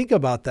if you think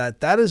about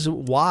that is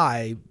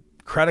why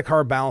credit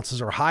card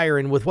balances are higher.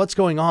 And with what's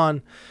going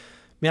on,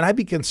 man, I'd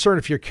be concerned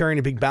if you're carrying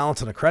a big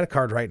balance on a credit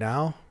card right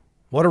now.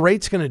 What are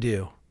rates going to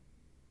do?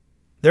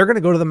 They're going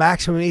to go to the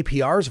maximum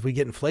APRs if we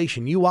get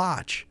inflation. You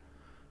watch.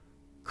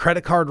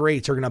 Credit card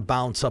rates are going to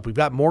bounce up. We've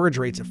got mortgage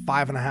rates at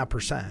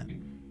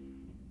 5.5%.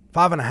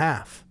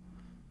 5.5%.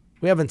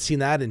 We haven't seen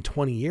that in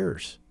 20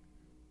 years.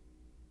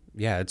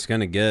 Yeah, it's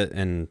going to get,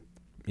 and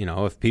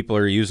if people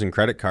are using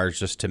credit cards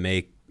just to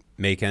make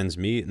ends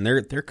meet, and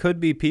there could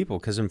be people,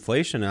 because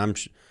inflation,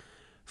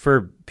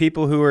 for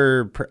people who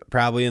are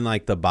probably in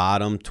like the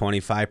bottom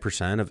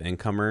 25% of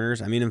income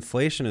earners, I mean,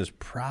 inflation is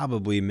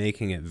probably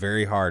making it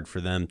very hard for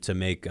them to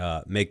make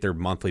their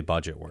monthly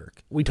budget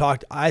work. We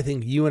talked, I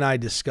think you and I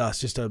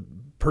discussed, just a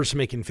person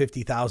making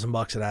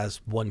 $50,000 that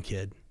has 1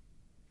 kid,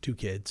 2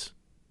 kids.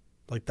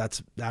 Like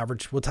that's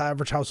average. What's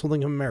average household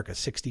income in America?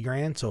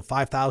 $60,000. So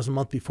 $5,000 a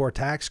month before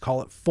tax.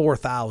 Call it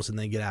 $4,000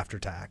 they get after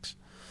tax.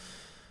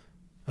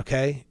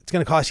 Okay, it's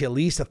going to cost you at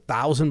least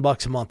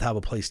 $1,000 a month to have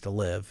a place to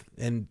live,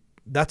 and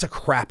that's a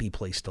crappy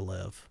place to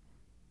live.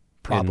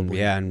 Probably.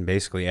 In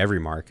basically every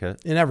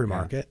market. In every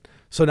market.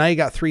 So now you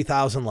got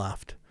 $3,000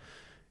 left.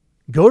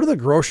 Go to the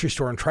grocery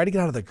store and try to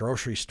get out of the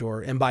grocery store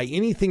and buy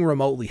anything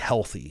remotely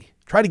healthy.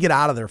 Try to get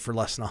out of there for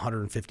less than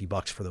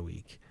 $150 for the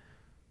week.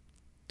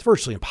 It's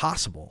virtually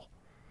impossible.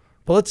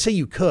 But let's say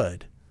you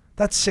could.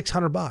 That's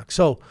 $600.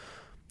 So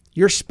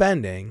you're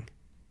spending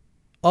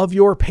of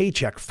your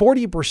paycheck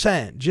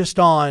 40% just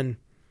on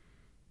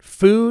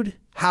food,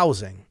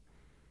 housing.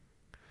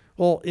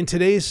 Well, in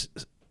today's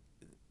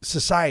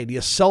society,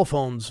 a cell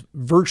phone's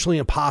virtually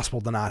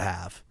impossible to not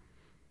have.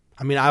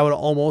 I mean, I would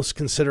almost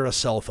consider a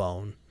cell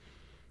phone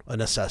a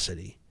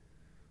necessity.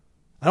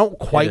 I don't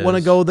quite want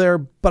to go there,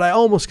 but I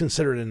almost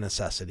consider it a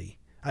necessity.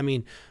 I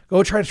mean,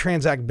 go try to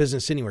transact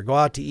business anywhere. Go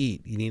out to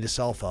eat. You need a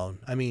cell phone.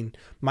 I mean,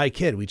 my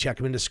kid, we check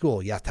him into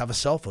school. You have to have a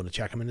cell phone to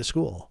check him into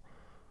school.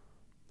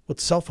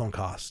 What's a cell phone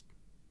cost?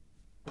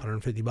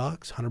 $150,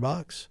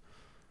 $100.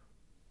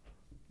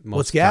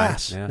 What's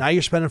gas? Now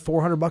you're spending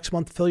 $400 a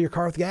month to fill your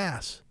car with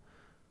gas.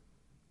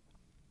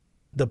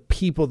 The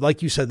people,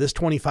 like you said, this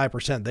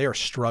 25%, they are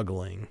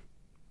struggling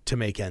to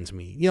make ends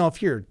meet. You know,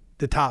 if you're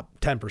the top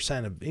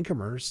 10% of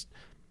income earners,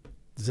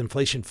 is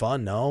inflation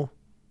fun? No.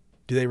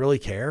 Do they really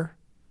care?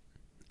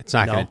 It's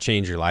not going to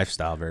change your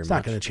lifestyle very much. It's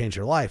not going to change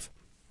your life.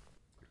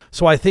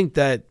 So I think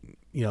that,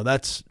 you know,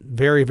 that's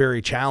very,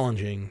 very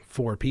challenging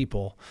for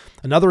people.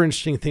 Another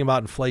interesting thing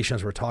about inflation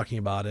as we're talking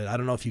about it, I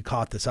don't know if you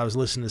caught this. I was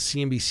listening to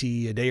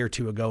CNBC a day or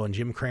two ago, and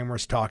Jim Cramer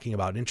was talking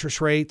about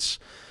interest rates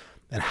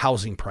and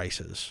housing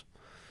prices.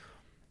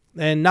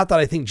 And not that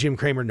I think Jim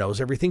Cramer knows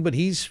everything, but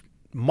he's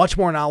much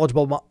more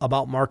knowledgeable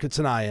about markets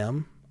than I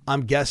am.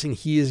 I'm guessing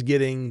he is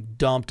getting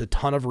dumped a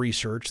ton of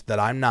research that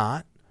I'm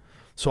not.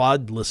 So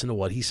I'd listen to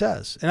what he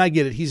says. And I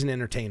get it. He's an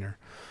entertainer.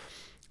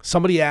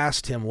 Somebody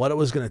asked him what it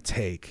was going to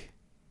take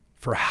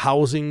for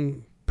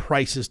housing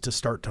prices to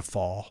start to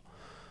fall.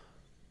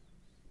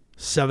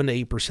 7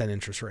 to 8%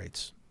 interest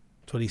rates.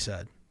 That's what he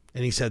said.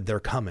 And he said, they're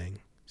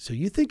coming. So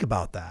you think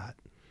about that.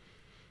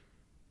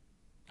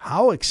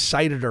 How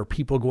excited are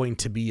people going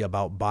to be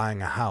about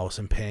buying a house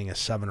and paying a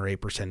 7 or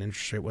 8%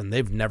 interest rate when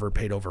they've never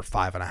paid over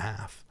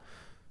 5.5%?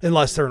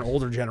 Unless they're an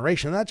older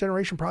generation. And that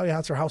generation probably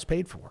has their house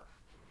paid for.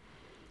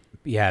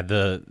 Yeah,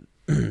 the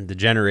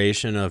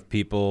generation of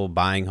people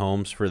buying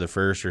homes for the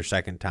first or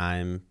second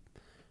time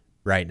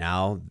right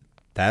now,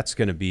 that's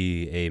going to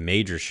be a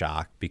major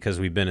shock because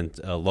we've been in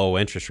a low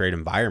interest rate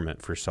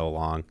environment for so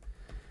long.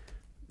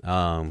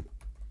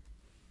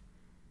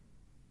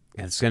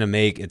 It's going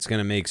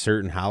to make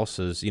certain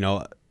houses, you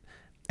know,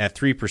 at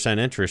 3%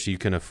 interest, you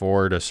can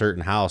afford a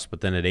certain house,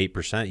 but then at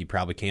 8%, you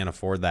probably can't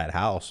afford that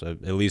house.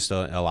 At least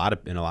in a lot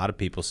of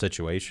people's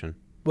situation.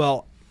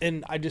 Well,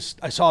 and I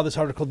saw this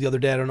article the other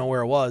day. I don't know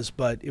where it was,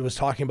 but it was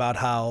talking about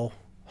how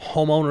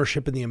home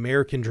ownership and the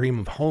American dream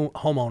of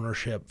home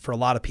ownership for a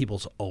lot of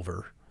people's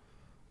over.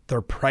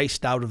 They're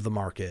priced out of the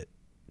market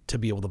to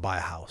be able to buy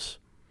a house.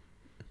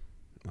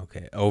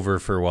 Okay, over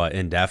for what?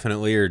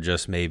 Indefinitely, or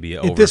just maybe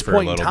over at this for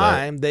point a little in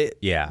time? bit?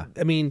 Yeah.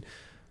 I mean,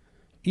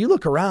 you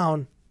look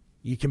around,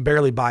 you can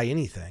barely buy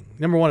anything.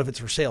 Number one, if it's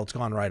for sale, it's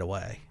gone right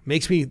away.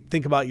 Makes me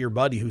think about your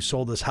buddy who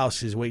sold this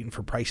house. He's waiting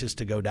for prices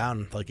to go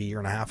down like a year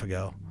and a half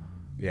ago.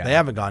 Yeah, they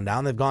haven't gone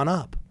down; they've gone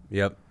up.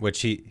 Yep.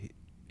 Which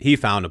he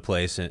found a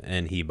place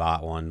and he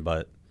bought one,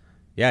 but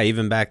yeah,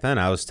 even back then,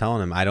 I was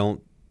telling him I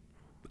don't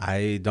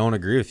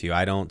agree with you.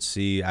 I don't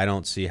see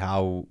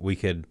how we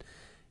could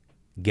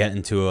get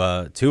into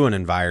an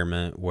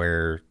environment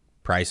where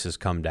prices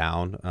come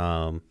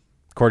down.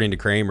 According to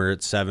Cramer,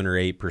 it's 7 or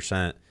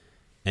 8%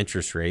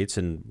 interest rates,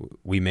 and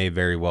we may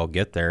very well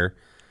get there,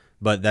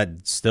 but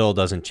that still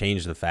doesn't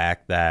change the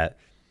fact that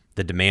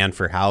the demand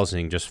for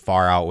housing just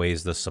far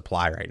outweighs the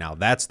supply right now.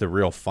 That's the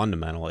real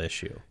fundamental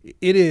issue.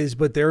 It is,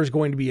 but there's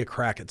going to be a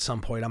crack at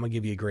some point. I'm going to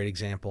give you a great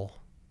example.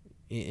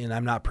 And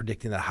I'm not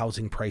predicting that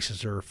housing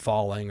prices are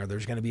falling or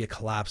there's going to be a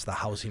collapse of the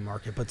housing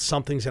market, but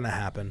something's going to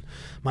happen.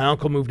 My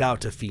uncle moved out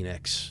to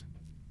Phoenix.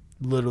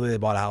 Literally, they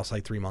bought a house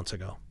like 3 months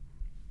ago.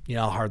 You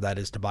know how hard that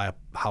is to buy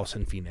a house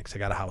in Phoenix. They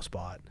got a house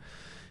bought.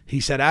 He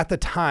said at the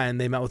time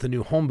they met with a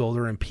new home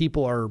builder, and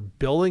people are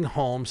building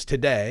homes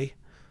today,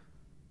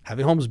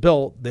 having homes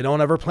built. They don't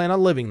ever plan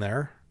on living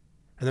there,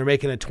 and they're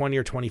making a 20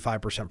 or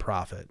 25%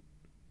 profit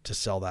to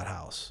sell that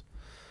house.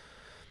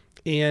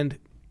 And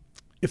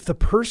if the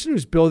person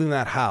who's building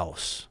that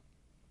house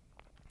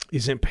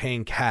isn't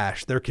paying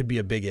cash, there could be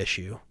a big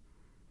issue.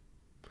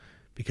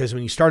 Because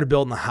when you started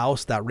building the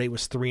house, that rate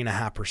was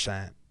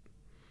 3.5%.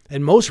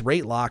 And most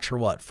rate locks are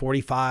what,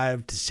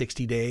 45 to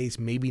 60 days,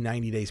 maybe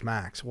 90 days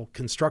max. Well,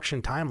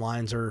 construction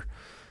timelines are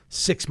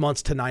 6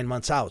 months to 9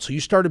 months out. So you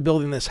started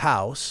building this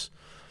house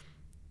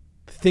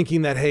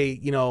thinking that, hey,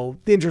 you know,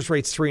 the interest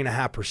rate's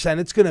 3.5%.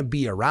 It's going to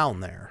be around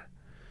there.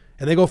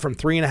 And they go from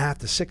 3.5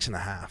 to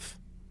 6.5.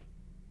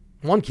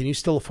 One, can you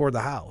still afford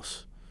the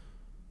house?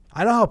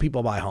 I know how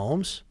people buy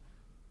homes.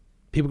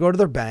 People go to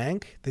their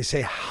bank. They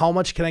say, how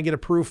much can I get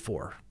approved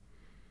for?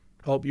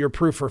 Oh, you're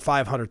approved for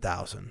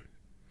 $500,000.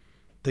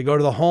 They go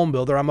to the home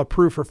builder. I'm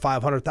approved for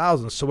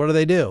 $500,000. So what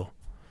do?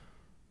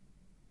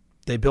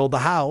 They build the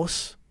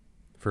house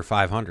for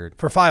 $500.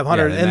 For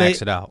 $500, yeah, and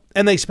max it out.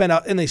 And they spend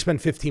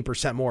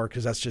 15% more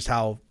because that's just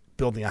how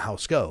building a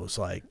house goes.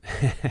 Like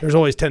there's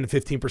always 10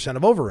 to 15%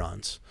 of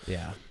overruns.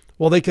 Yeah.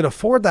 Well, they could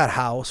afford that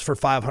house for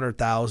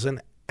 $500,000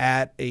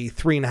 at a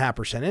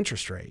 3.5%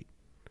 interest rate.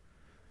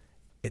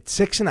 At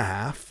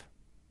 6.5%,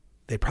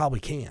 they probably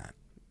can't.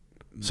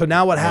 So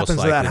now what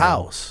happens to that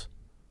house?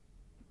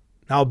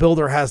 Now a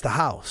builder has the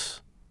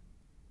house.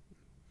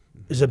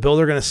 Is a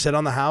builder going to sit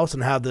on the house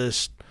and have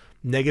this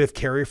negative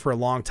carry for a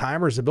long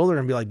time, or is the builder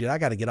going to be like, dude, I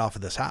got to get off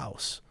of this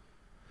house?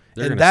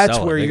 And that's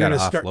where you're going to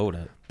start.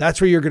 That's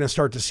where you're going to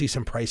start to see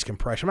some price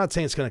compression. I'm not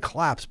saying it's going to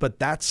collapse, but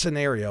that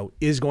scenario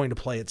is going to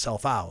play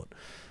itself out.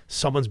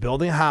 Someone's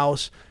building a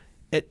house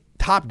at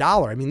top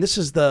dollar. I mean,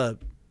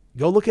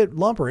 go look at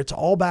lumber. It's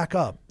all back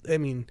up. I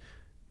mean,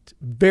 it's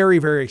very,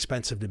 very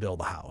expensive to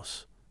build a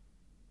house.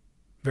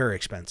 very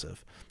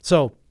expensive.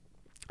 So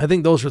I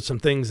think those are some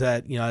things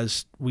that,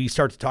 as we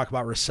start to talk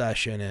about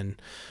recession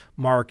and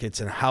markets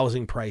and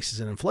housing prices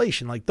and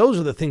inflation, like those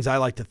are the things I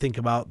like to think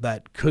about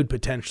that could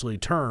potentially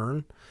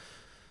turn,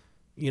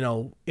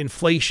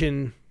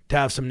 inflation to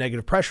have some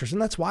negative pressures.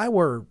 And that's why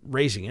we're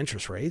raising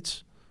interest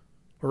rates.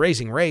 We're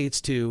raising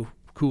rates to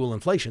cool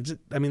inflation.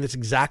 That's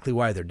exactly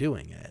why they're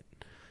doing it.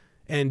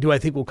 And do I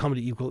think we'll come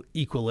to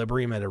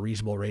equilibrium at a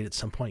reasonable rate at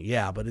some point?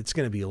 Yeah, but it's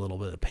going to be a little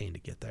bit of pain to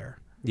get there.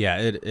 Yeah,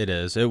 it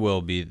is. It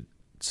will be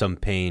some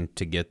pain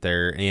to get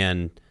there.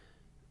 And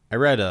I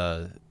read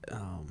a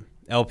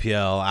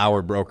LPL,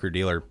 our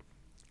broker-dealer,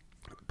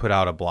 put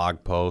out a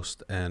blog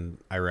post, and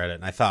I read it.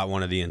 And I thought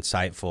one of the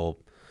insightful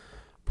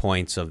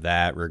points of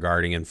that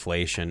regarding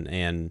inflation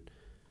and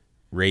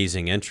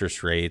raising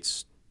interest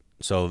rates.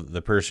 So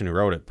the person who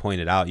wrote it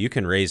pointed out you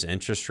can raise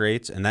interest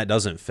rates, and that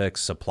doesn't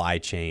fix supply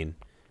chain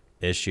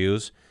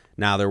issues.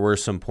 Now, there were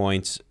some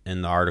points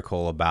in the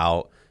article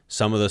about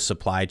some of the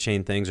supply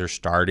chain things are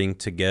starting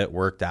to get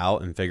worked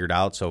out and figured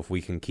out. So if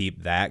we can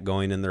keep that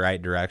going in the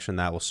right direction,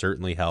 that will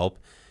certainly help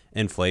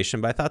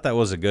inflation. But I thought that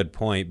was a good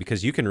point,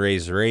 because you can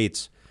raise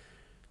rates.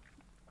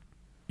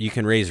 You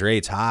can raise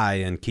rates high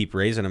and keep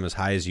raising them as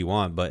high as you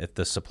want. But if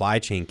the supply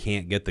chain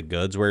can't get the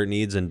goods where it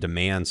needs and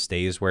demand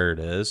stays where it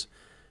is,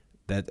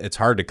 that it's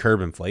hard to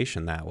curb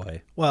inflation that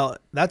way. Well,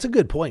 that's a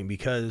good point,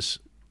 because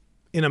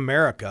in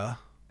America,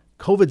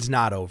 COVID's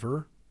not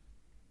over,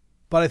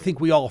 but I think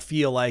we all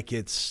feel like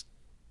it's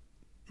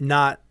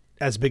not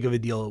as big of a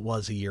deal it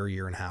was a year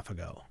and a half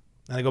ago.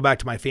 And I go back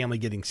to my family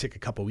getting sick a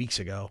couple weeks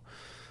ago.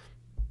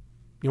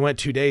 You went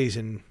 2 days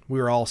and we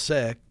were all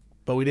sick,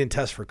 but we didn't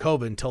test for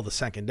COVID until the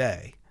second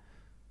day.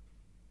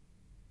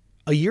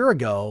 A year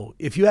ago,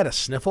 if you had a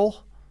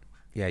sniffle,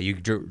 yeah, you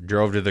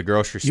drove to the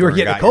grocery store. You were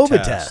getting a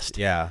COVID test.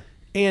 Yeah.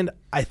 And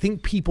I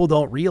think people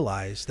don't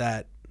realize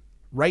that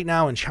right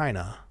now in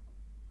China,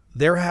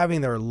 they're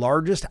having their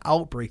largest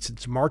outbreak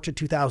since March of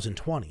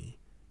 2020.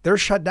 They're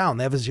shut down.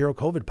 They have a zero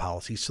COVID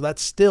policy. So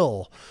that's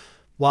still,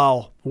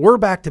 while we're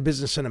back to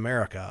business in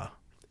America,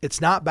 it's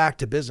not back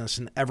to business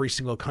in every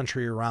single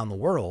country around the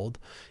world.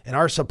 And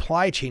our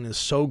supply chain is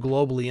so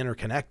globally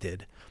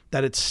interconnected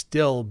that it's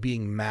still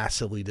being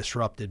massively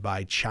disrupted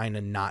by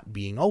China not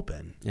being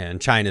open. Yeah,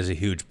 and China is a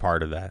huge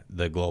part of that,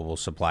 the global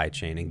supply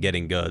chain and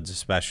getting goods,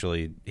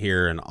 especially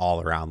here and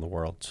all around the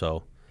world.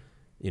 So,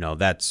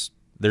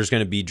 there's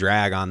going to be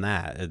drag on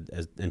that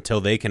until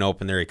they can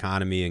open their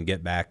economy and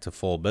get back to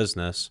full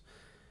business.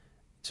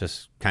 It's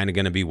just kind of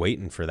going to be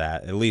waiting for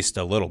that, at least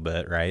a little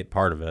bit, right?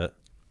 Part of it.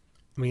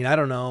 I mean, I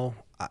don't know.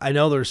 I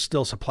know there's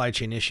still supply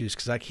chain issues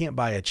because I can't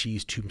buy a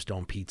cheese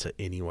tombstone pizza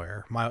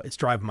anywhere. It's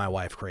driving my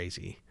wife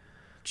crazy.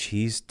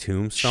 Cheese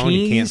tombstone?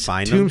 You can't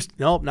find them?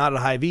 Nope, not at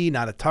Hy-Vee,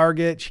 not at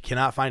Target. She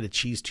cannot find a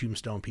cheese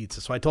tombstone pizza.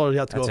 So I told her you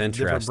have to go with a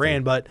different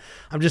brand. But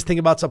I'm just thinking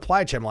about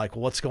supply chain. I'm like,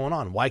 well, what's going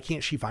on? Why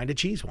can't she find a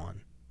cheese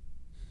one?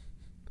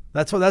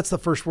 That's the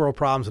first world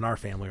problems in our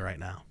family right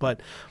now. But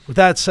with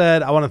that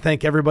said, I want to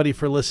thank everybody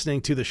for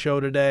listening to the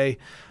show today.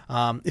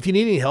 If you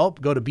need any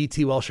help, go to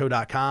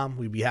btwellshow.com.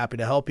 We'd be happy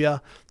to help you.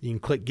 You can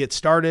click Get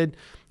Started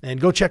and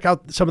go check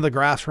out some of the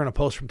graphs we're going to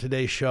post from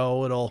today's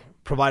show. It'll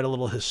provide a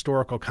little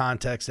historical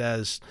context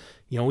as,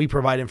 we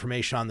provide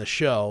information on the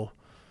show.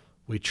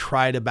 We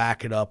try to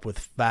back it up with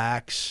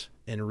facts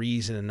and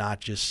reason and not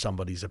just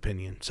somebody's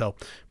opinion. So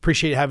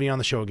appreciate having you on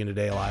the show again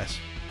today, Elias.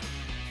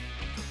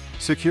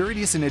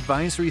 Securities and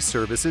advisory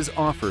services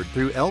offered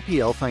through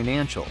LPL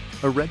Financial,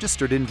 a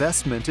registered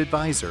investment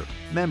advisor,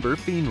 member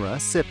FINRA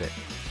SIPC.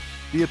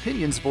 The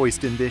opinions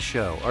voiced in this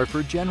show are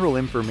for general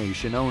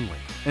information only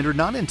and are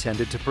not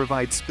intended to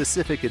provide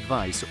specific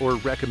advice or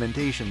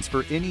recommendations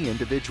for any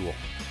individual.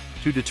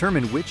 To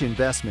determine which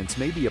investments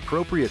may be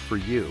appropriate for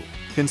you,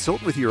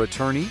 consult with your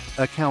attorney,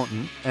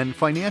 accountant, and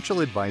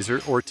financial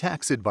advisor or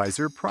tax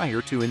advisor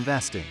prior to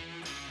investing.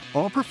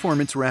 All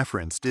performance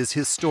referenced is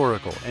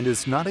historical and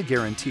is not a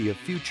guarantee of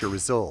future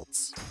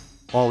results.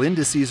 All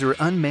indices are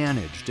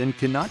unmanaged and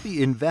cannot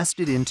be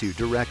invested into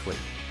directly.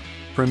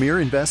 Premier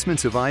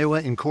Investments of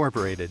Iowa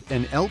Incorporated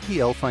and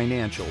LPL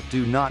Financial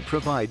do not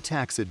provide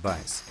tax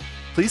advice.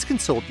 Please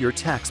consult your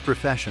tax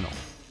professional.